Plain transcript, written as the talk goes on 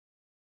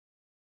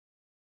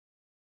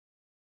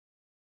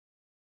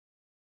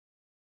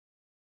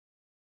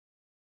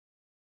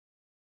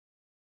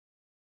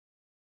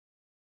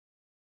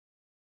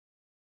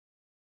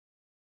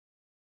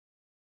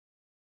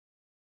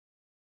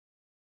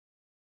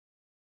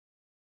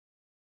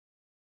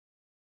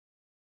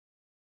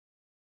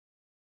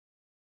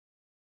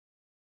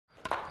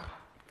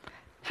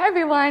Hi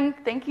everyone,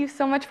 thank you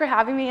so much for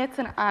having me. It's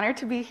an honor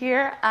to be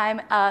here. I'm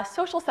a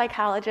social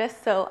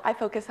psychologist, so I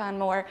focus on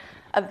more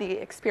of the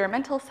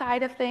experimental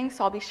side of things.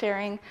 So I'll be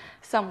sharing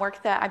some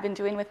work that I've been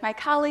doing with my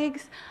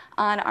colleagues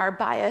on our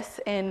bias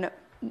in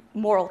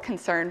moral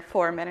concern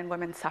for men and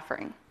women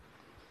suffering.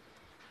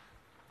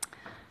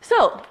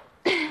 So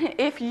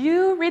if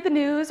you read the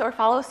news or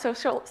follow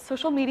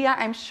social media,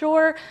 I'm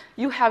sure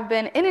you have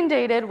been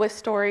inundated with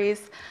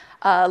stories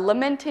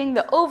lamenting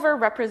the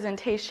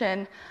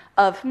overrepresentation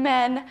of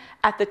men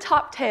at the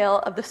top tail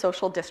of the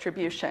social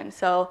distribution.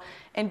 So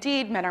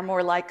indeed, men are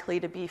more likely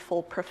to be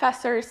full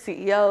professors,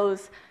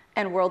 CEOs,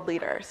 and world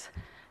leaders.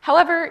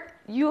 However,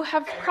 you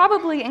have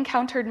probably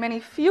encountered many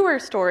fewer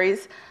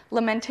stories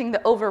lamenting the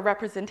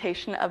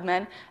overrepresentation of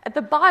men at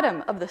the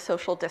bottom of the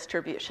social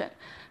distribution.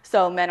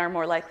 So men are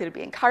more likely to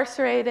be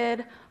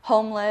incarcerated,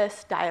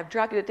 homeless, die of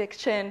drug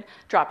addiction,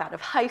 drop out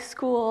of high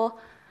school.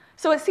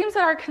 So it seems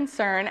that our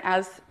concern,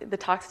 as the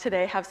talks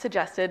today have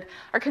suggested,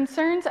 our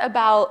concerns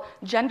about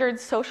gendered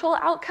social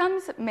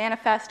outcomes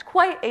manifest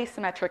quite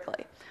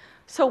asymmetrically.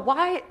 So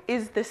why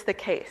is this the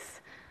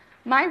case?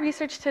 My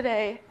research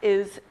today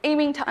is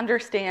aiming to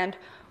understand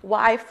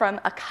why,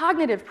 from a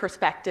cognitive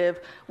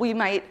perspective, we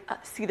might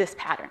see this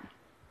pattern.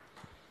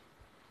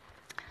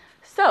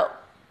 So,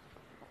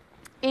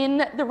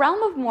 in the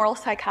realm of moral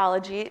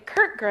psychology,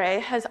 Kurt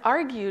Gray has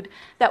argued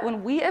that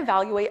when we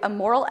evaluate a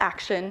moral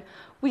action,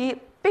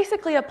 we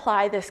basically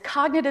apply this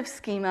cognitive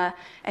schema,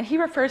 and he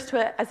refers to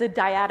it as a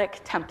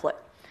dyadic template.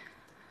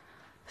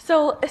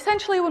 So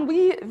essentially, when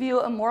we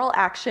view a moral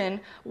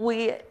action,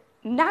 we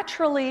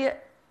naturally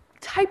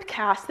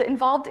typecast the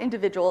involved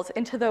individuals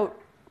into the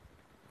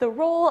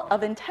role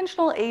of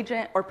intentional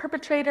agent or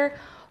perpetrator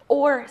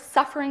or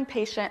suffering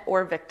patient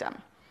or victim.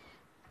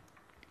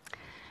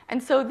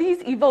 And so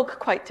these evoke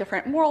quite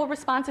different moral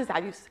responses,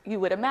 as you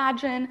would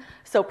imagine.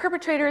 So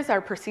perpetrators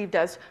are perceived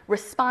as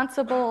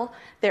responsible,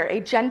 they're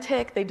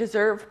agentic, they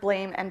deserve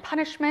blame and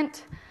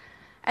punishment.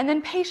 And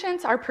then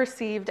patients are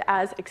perceived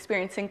as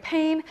experiencing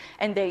pain,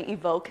 and they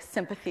evoke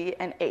sympathy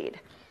and aid.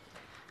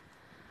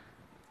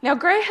 Now,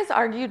 Gray has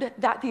argued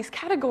that these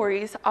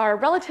categories are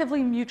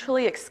relatively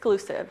mutually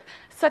exclusive,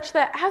 such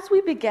that as we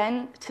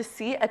begin to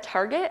see a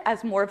target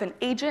as more of an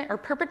agent or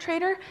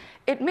perpetrator,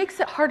 it makes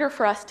it harder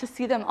for us to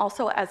see them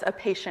also as a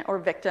patient or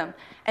victim,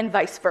 and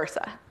vice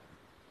versa.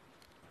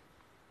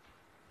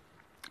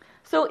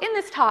 So in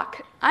this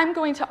talk, I'm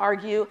going to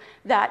argue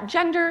that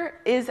gender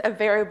is a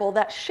variable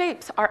that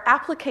shapes our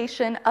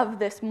application of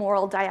this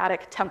moral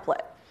dyadic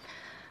template.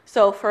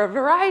 So for a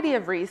variety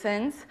of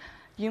reasons,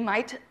 you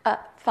might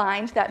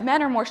find that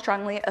men are more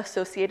strongly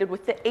associated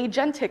with the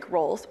agentic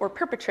roles or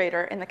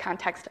perpetrator in the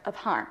context of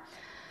harm.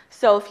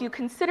 So if you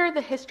consider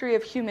the history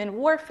of human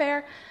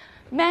warfare,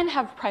 men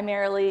have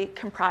primarily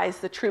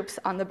comprised the troops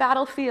on the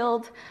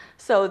battlefield.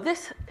 So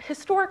this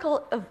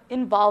historical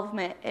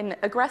involvement in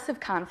aggressive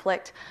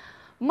conflict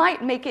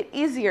might make it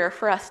easier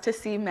for us to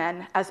see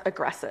men as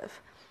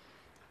aggressive.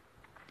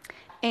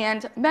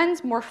 And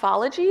men's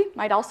morphology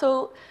might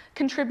also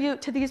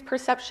contribute to these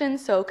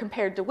perceptions. So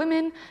compared to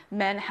women,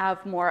 men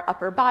have more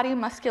upper body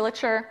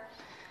musculature.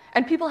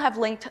 And people have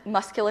linked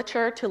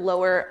musculature to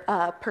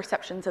lower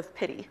perceptions of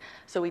pity.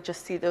 So we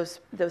just see those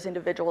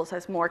individuals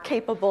as more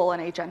capable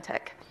and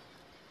agentic.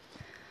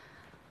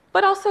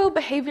 But also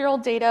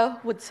behavioral data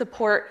would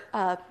support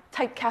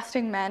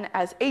typecasting men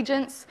as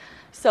agents.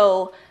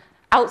 So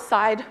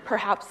outside,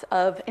 perhaps,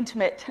 of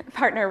intimate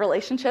partner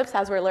relationships,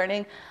 as we're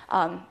learning,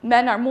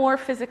 men are more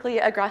physically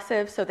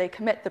aggressive, so they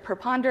commit the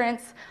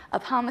preponderance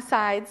of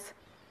homicides.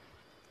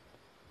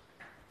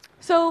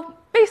 So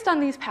based on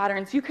these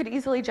patterns, you could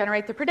easily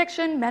generate the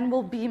prediction men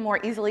will be more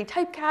easily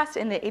typecast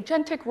in the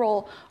agentic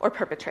role or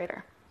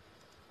perpetrator.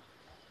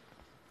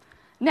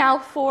 Now,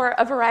 for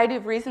a variety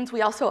of reasons,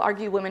 we also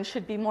argue women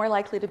should be more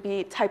likely to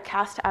be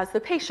typecast as the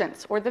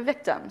patients or the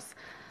victims.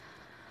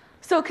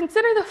 So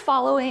consider the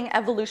following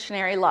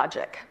evolutionary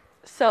logic.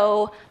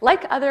 So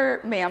like other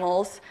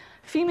mammals,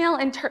 female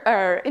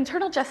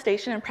internal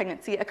gestation and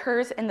pregnancy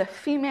occurs in the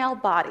female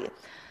body.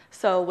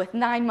 So with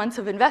 9 months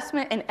of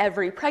investment in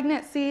every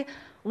pregnancy,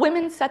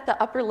 women set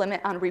the upper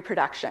limit on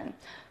reproduction.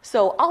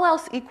 So all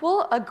else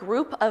equal, a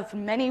group of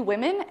many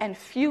women and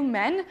few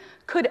men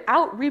could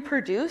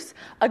out-reproduce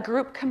a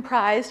group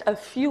comprised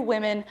of few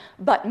women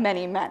but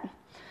many men.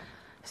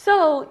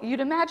 So you'd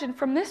imagine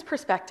from this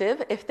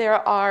perspective, if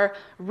there are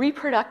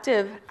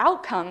reproductive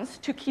outcomes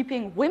to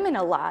keeping women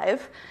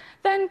alive,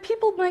 then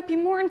people might be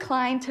more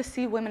inclined to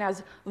see women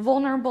as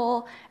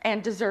vulnerable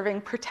and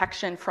deserving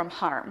protection from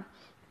harm.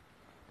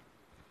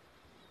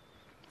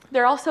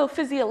 There are also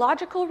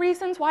physiological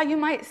reasons why you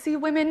might see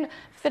women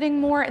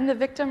fitting more in the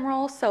victim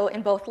role. So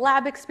in both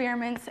lab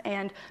experiments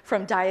and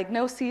from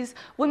diagnoses,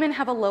 women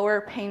have a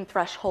lower pain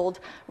threshold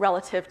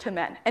relative to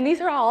men. And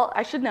these are all,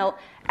 I should note,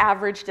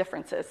 average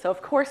differences. So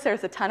of course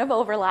there's a ton of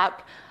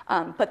overlap,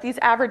 but these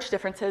average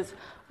differences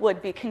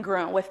would be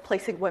congruent with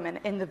placing women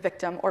in the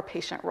victim or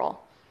patient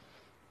role.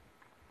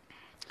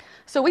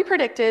 So we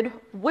predicted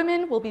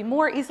women will be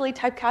more easily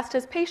typecast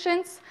as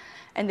patients,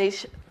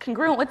 and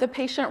congruent with the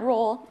patient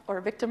role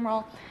or victim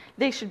role,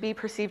 they should be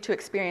perceived to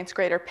experience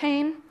greater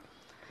pain,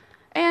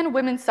 and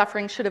women's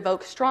suffering should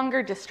evoke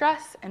stronger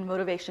distress and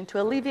motivation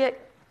to alleviate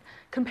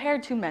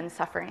compared to men's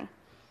suffering.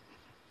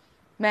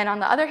 Men, on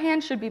the other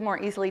hand, should be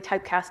more easily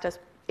typecast as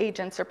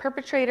agents or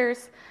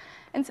perpetrators,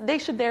 and they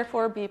should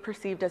therefore be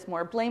perceived as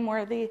more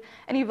blameworthy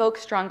and evoke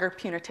stronger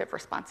punitive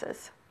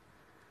responses.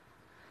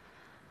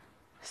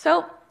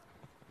 So,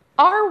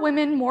 are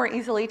women more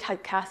easily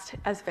typecast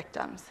as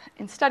victims?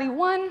 In study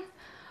 1,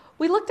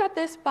 we looked at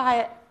this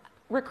by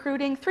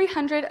recruiting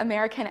 300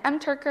 American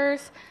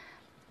M-Turkers,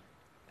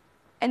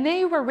 and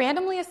they were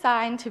randomly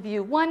assigned to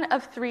view one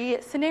of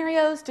 3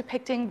 scenarios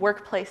depicting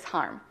workplace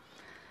harm.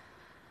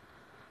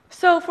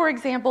 So, for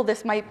example,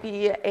 this might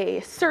be a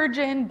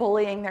surgeon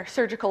bullying their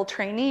surgical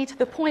trainee to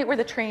the point where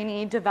the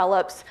trainee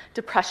develops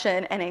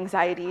depression and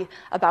anxiety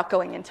about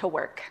going into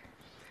work.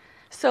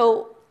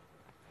 So,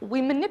 we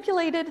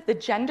manipulated the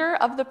gender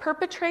of the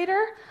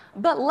perpetrator,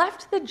 but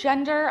left the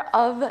gender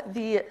of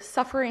the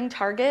suffering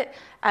target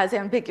as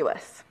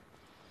ambiguous.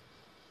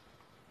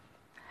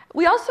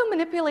 We also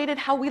manipulated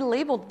how we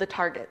labeled the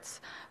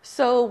targets.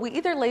 So we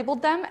either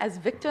labeled them as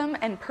victim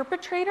and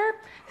perpetrator,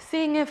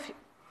 seeing if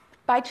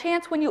by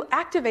chance when you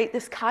activate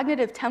this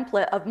cognitive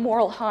template of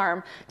moral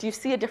harm, do you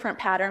see a different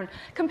pattern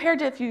compared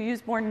to if you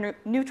use more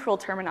neutral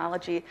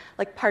terminology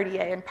like party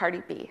A and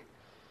party B.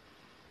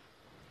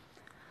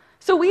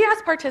 So we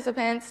asked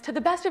participants, to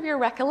the best of your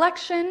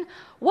recollection,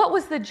 what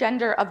was the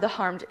gender of the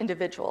harmed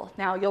individual?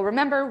 Now, you'll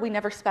remember we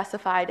never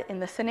specified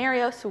in the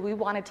scenario, so we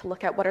wanted to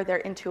look at what are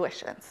their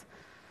intuitions.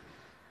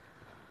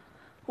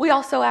 We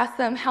also asked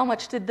them how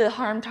much did the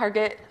harmed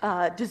target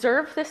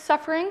deserve this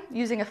suffering,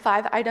 using a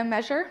 5-item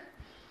measure.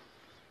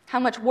 How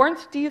much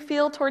warmth do you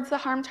feel towards the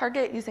harmed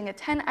target, using a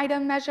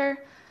 10-item measure.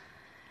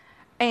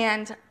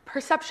 And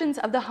perceptions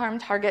of the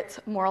harmed target's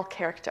moral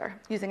character,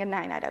 using a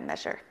 9-item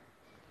measure.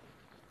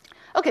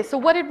 Okay, so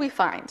what did we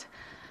find?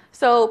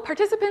 So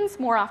participants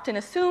more often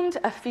assumed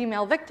a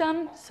female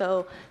victim,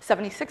 so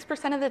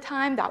 76% of the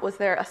time that was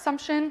their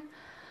assumption.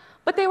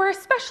 But they were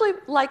especially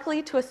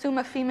likely to assume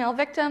a female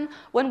victim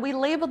when we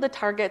labeled the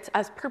targets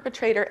as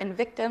perpetrator and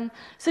victim,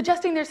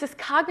 suggesting there's this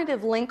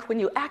cognitive link when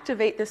you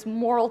activate this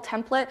moral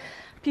template.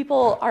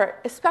 People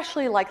are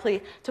especially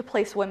likely to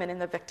place women in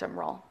the victim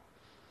role.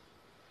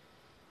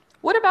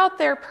 What about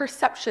their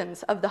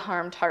perceptions of the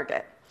harmed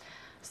target?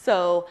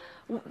 So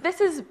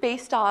this is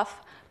based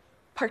off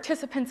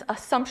participants'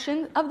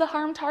 assumption of the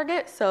harmed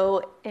target.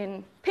 So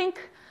in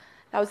pink,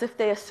 that was if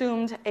they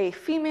assumed a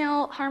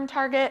female harmed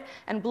target,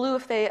 and blue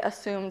if they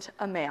assumed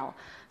a male.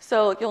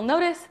 So you'll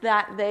notice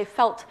that they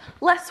felt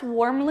less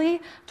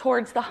warmly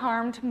towards the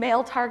harmed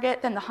male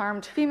target than the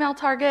harmed female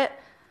target.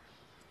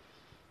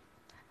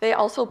 They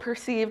also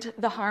perceived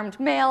the harmed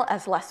male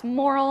as less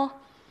moral,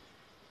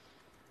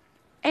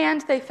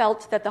 and they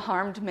felt that the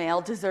harmed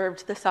male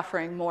deserved the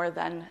suffering more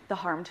than the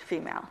harmed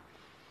female.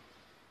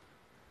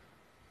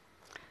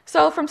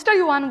 So from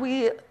study 1,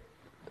 we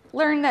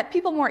learned that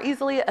people more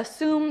easily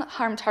assume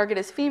harmed target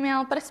is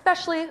female, but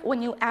especially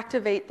when you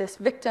activate this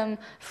victim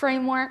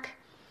framework.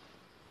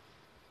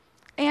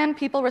 And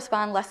people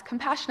respond less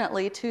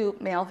compassionately to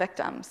male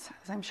victims,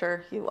 as I'm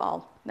sure you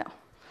all know.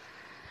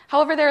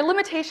 However, there are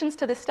limitations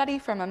to this study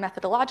from a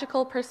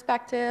methodological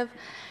perspective.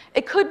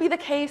 It could be the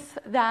case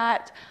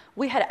that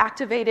we had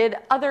activated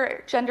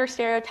other gender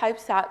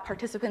stereotypes that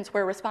participants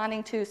were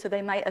responding to, so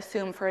they might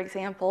assume, for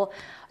example,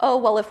 oh,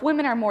 well, if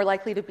women are more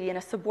likely to be in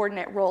a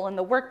subordinate role in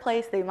the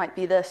workplace, they might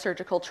be the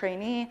surgical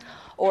trainee,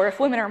 or if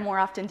women are more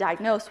often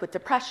diagnosed with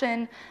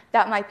depression,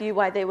 that might be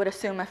why they would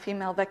assume a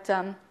female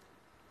victim.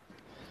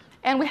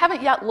 And we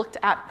haven't yet looked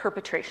at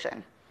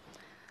perpetration.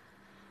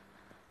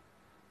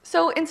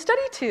 So in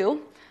study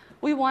 2,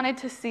 we wanted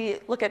to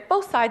look at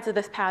both sides of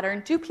this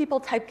pattern. Do people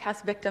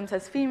typecast victims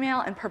as female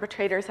and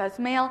perpetrators as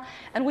male?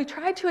 And we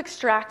tried to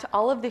extract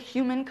all of the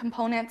human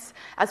components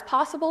as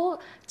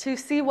possible to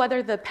see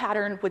whether the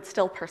pattern would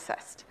still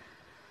persist.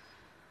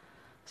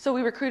 So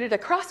we recruited a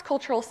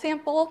cross-cultural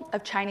sample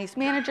of Chinese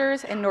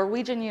managers and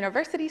Norwegian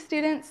university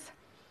students.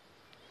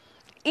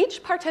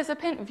 Each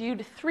participant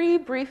viewed 3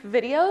 brief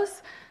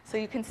videos. So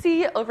you can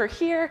see over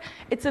here,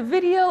 it's a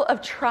video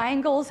of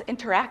triangles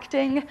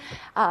interacting,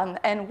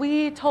 and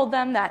we told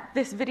them that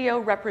this video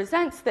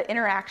represents the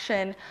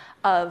interaction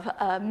of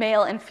a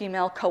male and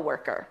female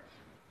coworker.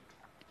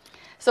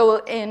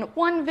 So in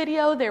one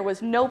video, there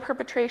was no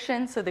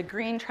perpetration, so the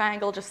green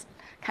triangle just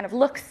kind of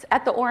looks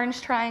at the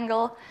orange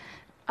triangle.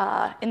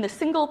 In the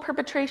single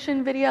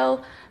perpetration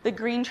video, the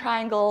green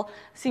triangle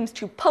seems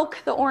to poke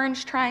the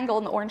orange triangle,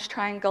 and the orange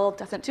triangle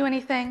doesn't do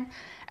anything.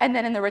 And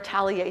then in the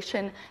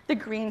retaliation, the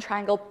green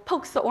triangle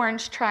pokes the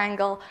orange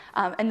triangle,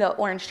 and the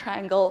orange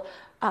triangle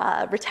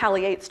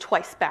retaliates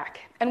twice back.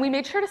 And we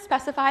made sure to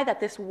specify that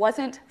this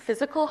wasn't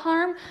physical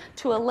harm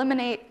to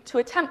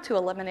attempt to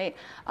eliminate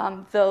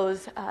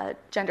those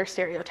gender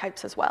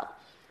stereotypes as well.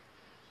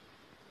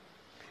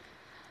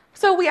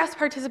 So we asked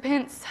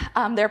participants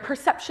their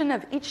perception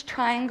of each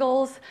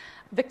triangle's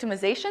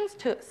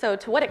victimizations, so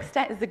to what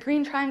extent is the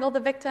green triangle the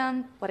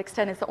victim, what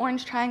extent is the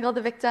orange triangle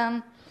the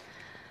victim,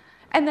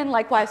 and then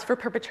likewise for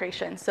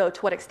perpetration, so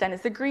to what extent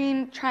is the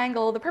green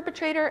triangle the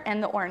perpetrator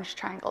and the orange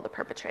triangle the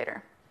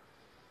perpetrator.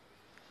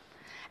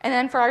 And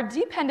then for our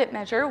dependent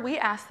measure, we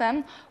ask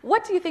them,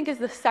 what do you think is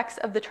the sex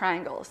of the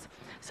triangles?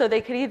 So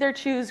they could either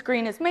choose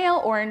green is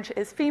male, orange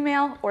is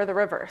female, or the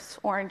reverse,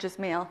 orange is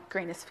male,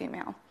 green is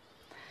female.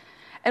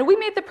 And we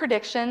made the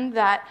prediction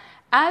that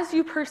as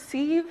you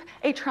perceive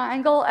a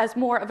triangle as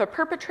more of a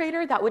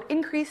perpetrator, that would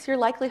increase your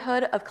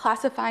likelihood of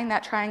classifying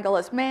that triangle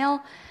as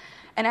male.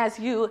 And as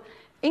you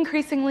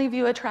increasingly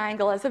view a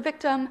triangle as a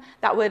victim,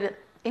 that would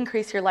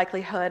increase your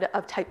likelihood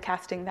of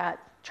typecasting that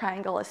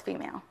triangle as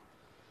female.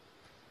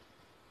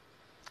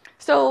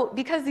 So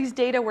because these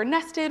data were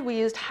nested, we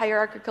used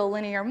hierarchical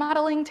linear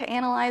modeling to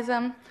analyze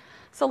them.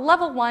 So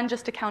level 1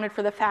 just accounted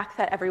for the fact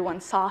that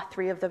everyone saw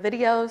 3 of the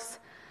videos.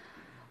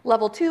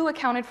 Level 2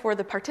 accounted for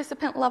the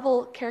participant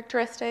level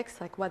characteristics,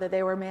 like whether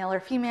they were male or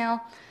female.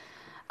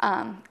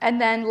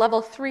 And then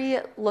level 3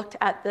 looked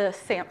at the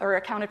or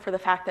accounted for the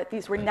fact that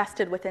these were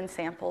nested within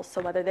samples, so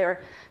whether they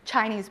were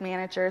Chinese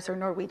managers or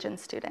Norwegian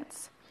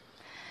students.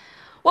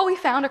 What we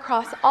found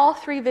across all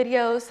 3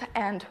 videos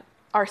and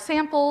our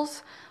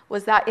samples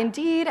was that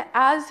indeed,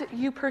 as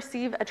you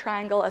perceive a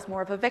triangle as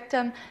more of a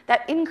victim,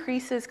 that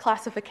increases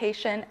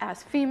classification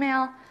as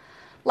female.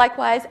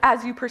 Likewise,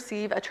 as you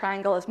perceive a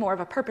triangle as more of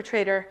a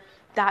perpetrator,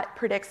 that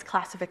predicts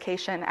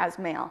classification as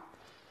male.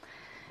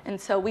 And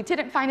so we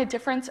didn't find a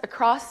difference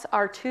across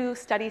our 2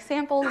 study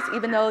samples,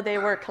 even though they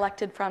were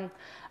collected from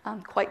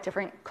quite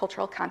different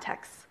cultural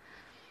contexts.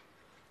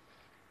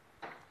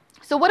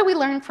 So what do we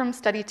learn from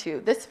study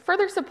 2? This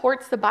further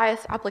supports the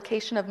biased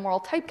application of moral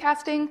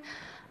typecasting,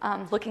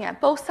 looking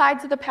at both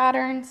sides of the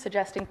pattern,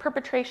 suggesting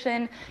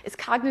perpetration is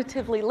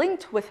cognitively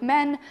linked with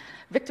men,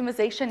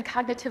 victimization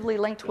cognitively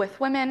linked with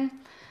women.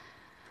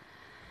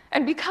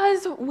 And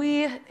because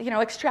we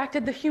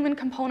extracted the human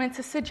component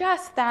to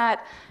suggest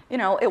that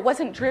it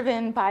wasn't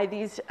driven by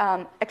these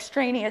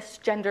extraneous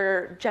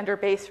gender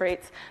base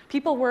rates,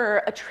 people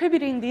were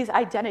attributing these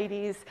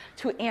identities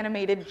to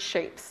animated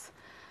shapes.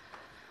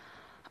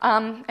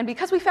 And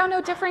because we found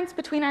no difference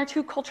between our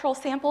 2 cultural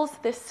samples,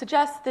 this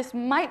suggests this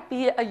might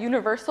be a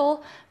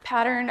universal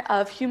pattern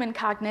of human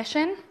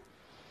cognition.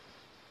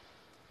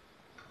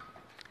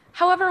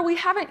 However, we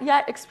haven't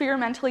yet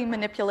experimentally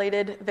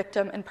manipulated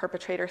victim and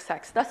perpetrator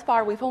sex. Thus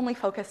far, we've only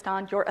focused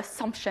on your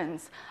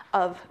assumptions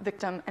of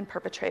victim and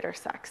perpetrator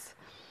sex.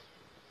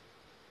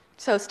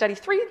 So study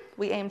 3,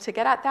 we aim to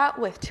get at that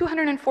with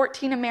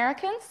 214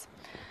 Americans.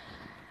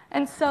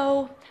 And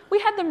so we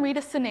had them read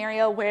a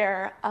scenario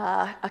where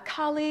a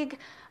colleague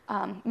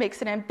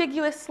makes an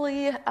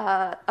ambiguously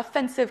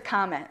offensive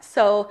comment.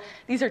 So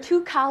these are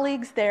 2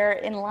 colleagues, they're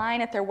in line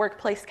at their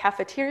workplace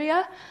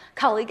cafeteria.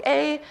 Colleague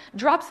A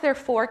drops their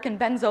fork and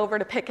bends over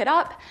to pick it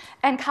up,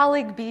 and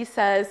colleague B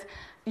says,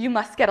 "You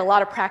must get a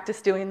lot of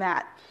practice doing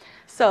that."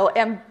 So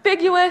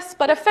ambiguous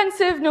but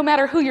offensive no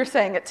matter who you're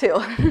saying it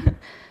to.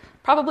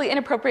 Probably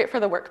inappropriate for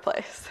the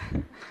workplace.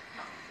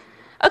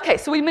 Okay,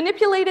 so we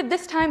manipulated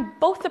this time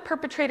both the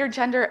perpetrator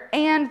gender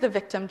and the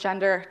victim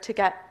gender to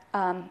get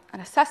an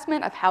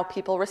assessment of how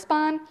people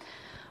respond.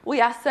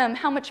 We asked them,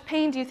 how much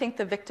pain do you think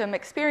the victim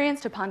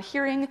experienced upon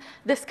hearing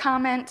this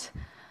comment?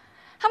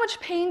 How much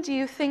pain do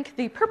you think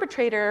the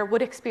perpetrator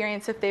would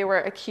experience if they were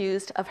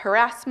accused of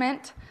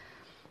harassment?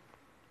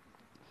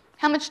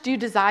 How much do you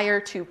desire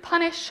to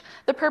punish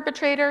the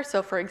perpetrator?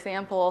 So for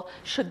example,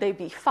 should they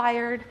be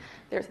fired?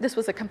 This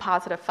was a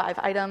composite of 5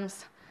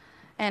 items.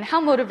 And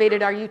how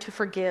motivated are you to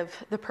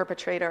forgive the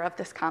perpetrator of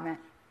this comment?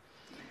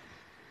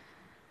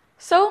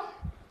 So,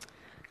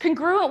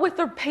 congruent with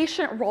the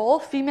patient role,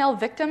 female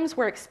victims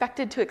were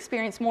expected to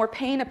experience more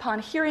pain upon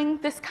hearing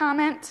this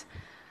comment.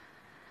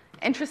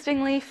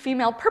 Interestingly,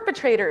 female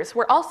perpetrators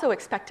were also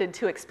expected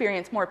to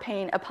experience more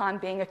pain upon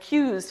being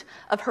accused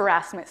of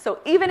harassment. So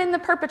even in the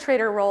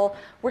perpetrator role,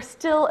 we're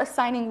still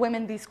assigning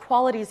women these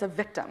qualities of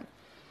victim.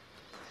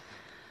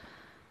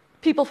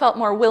 People felt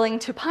more willing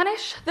to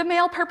punish the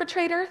male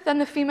perpetrator than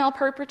the female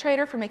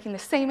perpetrator for making the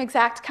same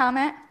exact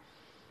comment.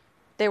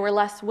 They were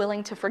less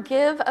willing to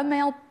forgive a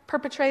male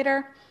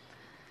perpetrator.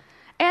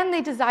 And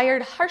they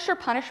desired harsher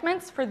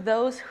punishments for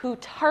those who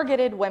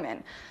targeted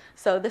women.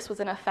 So this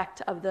was an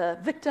effect of the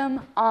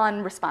victim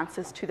on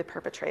responses to the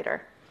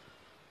perpetrator.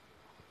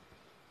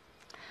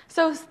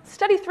 So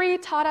study 3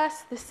 taught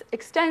us this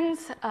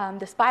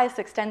bias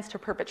extends to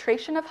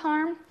perpetration of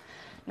harm.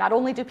 Not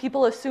only do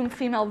people assume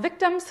female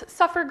victims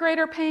suffer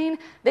greater pain,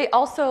 they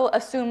also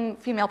assume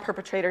female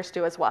perpetrators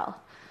do as well.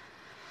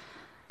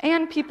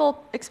 And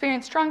people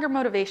experience stronger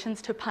motivations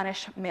to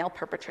punish male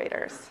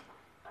perpetrators.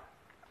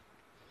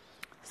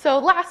 So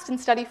last, in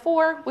study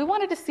 4, we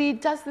wanted to see,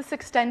 does this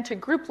extend to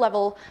group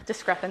level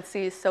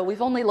discrepancies? So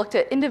we've only looked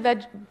at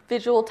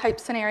individual type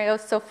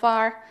scenarios so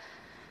far.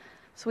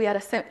 So we had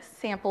a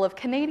sample of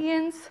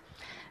Canadians.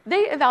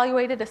 They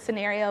evaluated a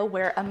scenario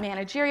where a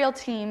managerial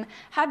team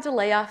had to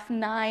lay off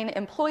 9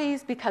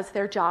 employees because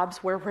their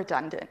jobs were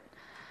redundant.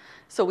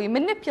 So we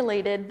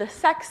manipulated the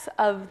sex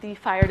of the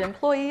fired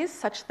employees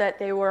such that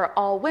they were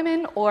all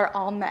women or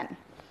all men.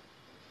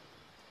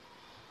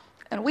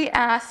 And we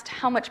asked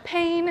how much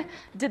pain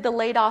did the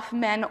laid off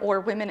men or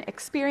women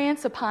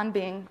experience upon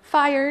being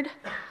fired?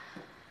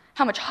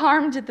 How much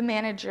harm did the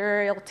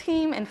managerial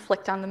team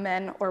inflict on the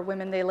men or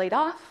women they laid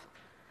off?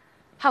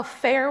 How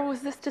fair was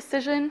this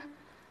decision?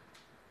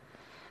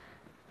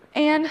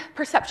 And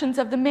perceptions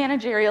of the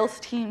managerial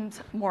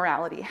team's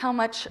morality. How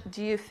much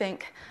do you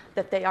think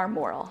that they are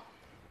moral?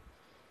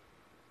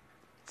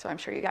 So I'm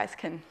sure you guys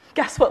can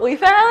guess what we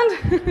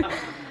found.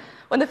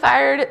 When the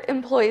fired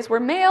employees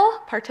were male,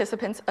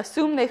 participants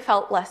assumed they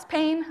felt less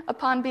pain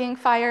upon being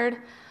fired.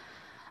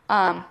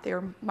 They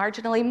were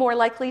marginally more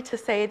likely to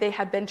say they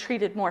had been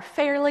treated more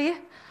fairly.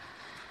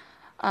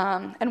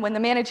 And when the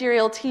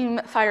managerial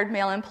team fired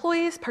male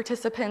employees,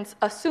 participants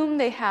assumed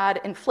they had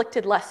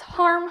inflicted less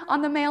harm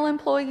on the male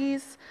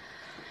employees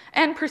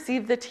and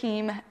perceived the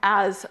team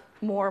as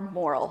more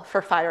moral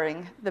for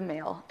firing the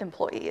male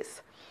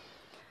employees.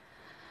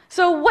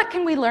 So what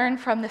can we learn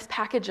from this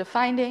package of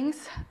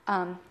findings?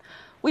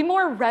 We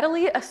more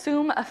readily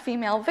assume a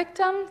female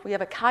victim. We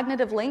have a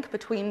cognitive link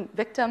between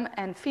victim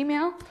and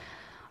female.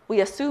 We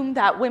assume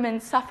that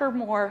women suffer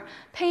more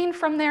pain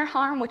from their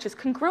harm, which is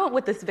congruent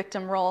with this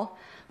victim role.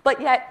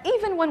 But yet,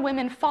 even when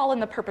women fall in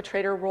the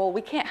perpetrator role,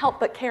 we can't help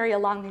but carry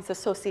along these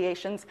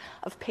associations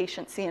of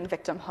patiency and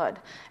victimhood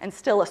and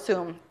still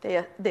assume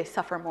they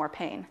suffer more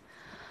pain.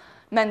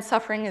 Men's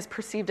suffering is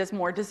perceived as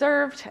more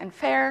deserved and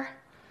fair.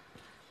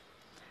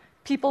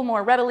 People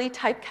more readily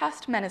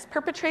typecast men as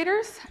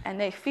perpetrators, and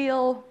they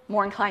feel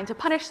more inclined to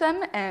punish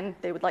them, and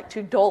they would like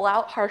to dole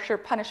out harsher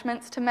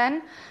punishments to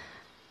men.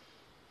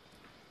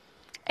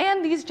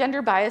 And these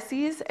gender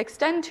biases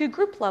extend to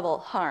group-level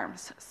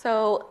harms.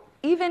 So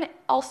even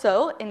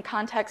also in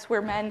contexts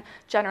where men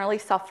generally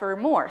suffer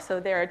more. So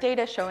there are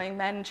data showing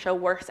men show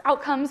worse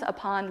outcomes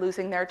upon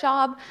losing their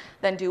job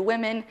than do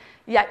women.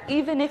 Yet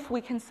even if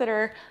we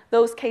consider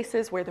those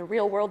cases where the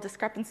real-world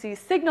discrepancies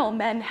signal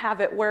men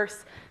have it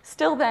worse,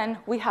 still then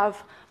we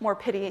have more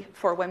pity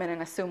for women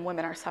and assume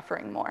women are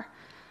suffering more.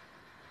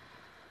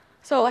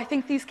 So I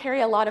think these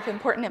carry a lot of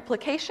important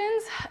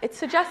implications. It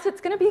suggests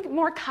it's going to be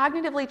more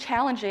cognitively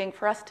challenging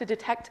for us to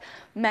detect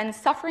men's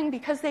suffering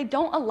because they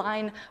don't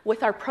align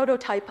with our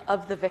prototype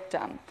of the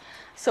victim.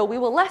 So we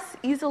will less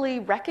easily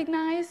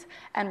recognize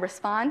and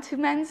respond to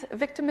men's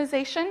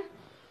victimization.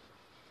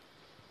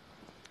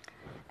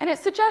 And it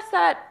suggests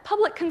that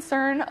public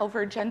concern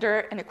over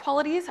gender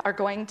inequalities are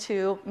going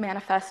to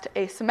manifest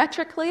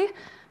asymmetrically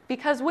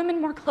because women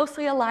more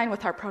closely align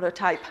with our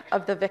prototype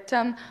of the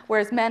victim,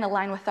 whereas men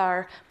align with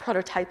our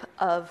prototype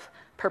of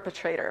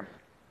perpetrator.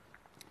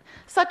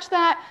 Such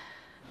that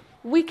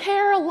we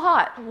care a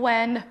lot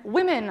when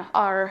women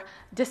are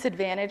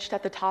disadvantaged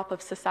at the top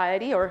of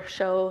society or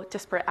show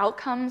disparate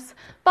outcomes,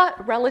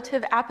 but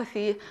relative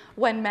apathy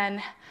when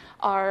men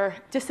are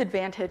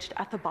disadvantaged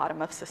at the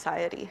bottom of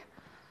society.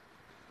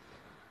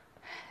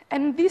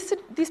 And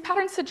these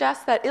patterns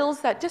suggest that ills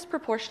that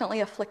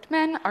disproportionately afflict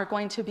men are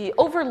going to be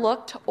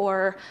overlooked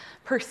or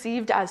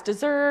perceived as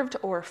deserved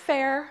or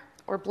fair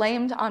or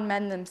blamed on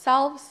men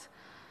themselves,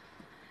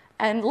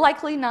 and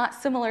likely not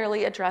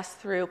similarly addressed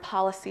through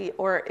policy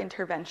or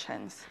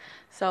interventions.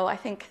 So I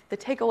think the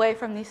takeaway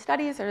from these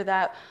studies are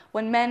that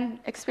when men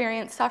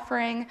experience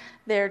suffering,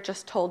 they're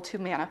just told to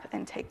man up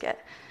and take it.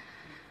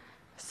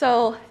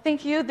 So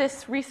thank you.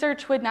 This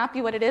research would not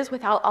be what it is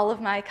without all of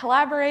my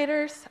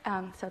collaborators.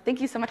 So thank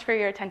you so much for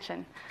your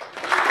attention.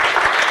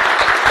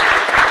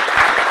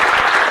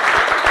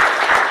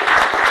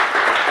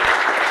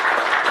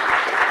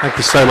 Thank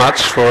you so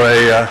much for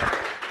a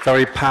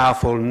very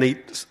powerful,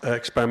 neat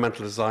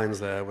experimental designs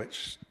there,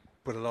 which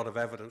put a lot of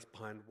evidence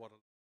behind what...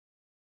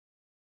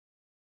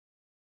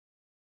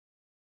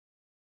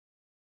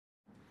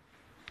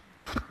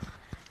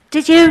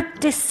 Did you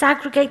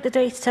disaggregate the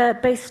data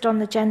based on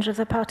the gender of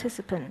the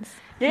participants?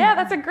 Yeah,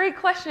 that's a great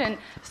question.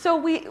 So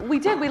we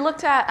did. We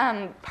looked at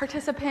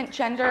participant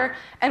gender,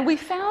 and we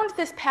found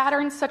this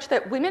pattern such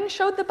that women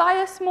showed the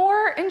bias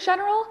more in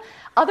general,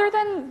 other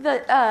than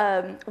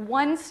the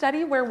one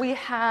study where we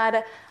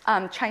had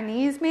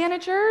Chinese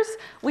managers.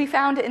 We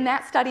found in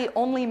that study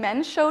only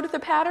men showed the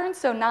pattern,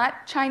 so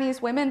not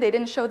Chinese women. They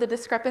didn't show the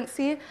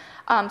discrepancy.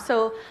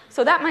 So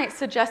that might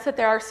suggest that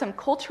there are some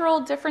cultural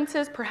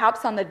differences,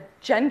 perhaps on the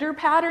gender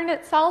pattern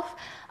itself.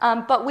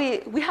 But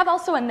we have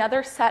also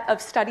another set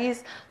of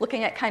studies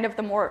looking at kind of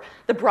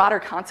the broader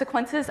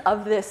consequences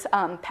of this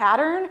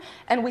pattern.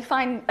 And we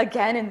find,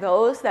 again, in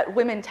those that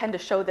women tend to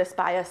show this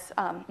bias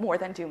more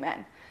than do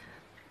men.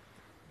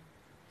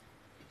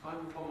 Time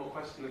for one more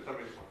question if there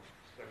is one.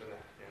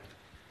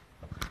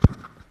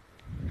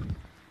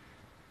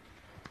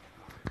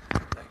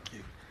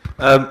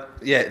 Over there,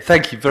 yeah,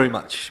 thank you very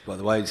much, by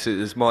the way. So,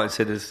 as Martin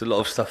said, there's a lot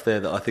of stuff there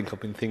that I think I've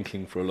been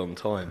thinking for a long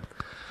time.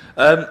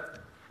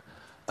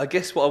 I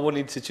guess what I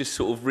wanted to just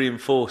sort of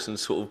reinforce and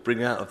sort of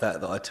bring out of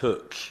that I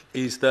took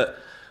is that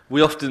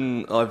we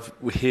often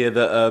we hear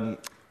that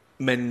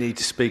men need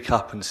to speak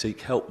up and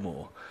seek help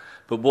more.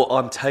 But what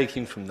I'm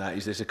taking from that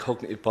is there's a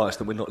cognitive bias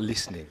that we're not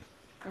listening.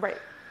 Right.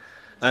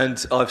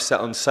 And I've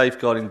sat on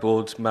safeguarding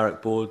boards,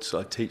 Marek boards,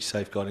 I teach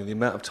safeguarding. The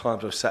amount of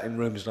times I've sat in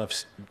rooms and I've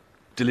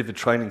delivered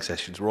training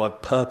sessions where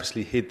I've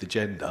purposely hid the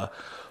gender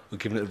or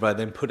given it away,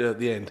 then put it at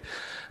the end.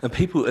 And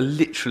people are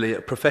literally,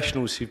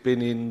 professionals who've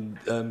been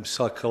in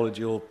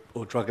psychology or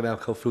drug and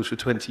alcohol fields for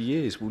 20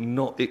 years will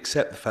not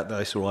accept the fact that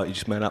it's all right, you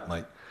just man up,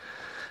 mate.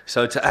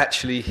 So to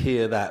actually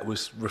hear that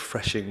was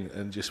refreshing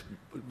and just,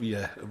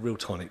 yeah, a real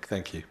tonic.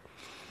 Thank you.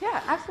 Yeah,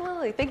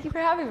 absolutely. Thank you for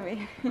having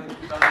me.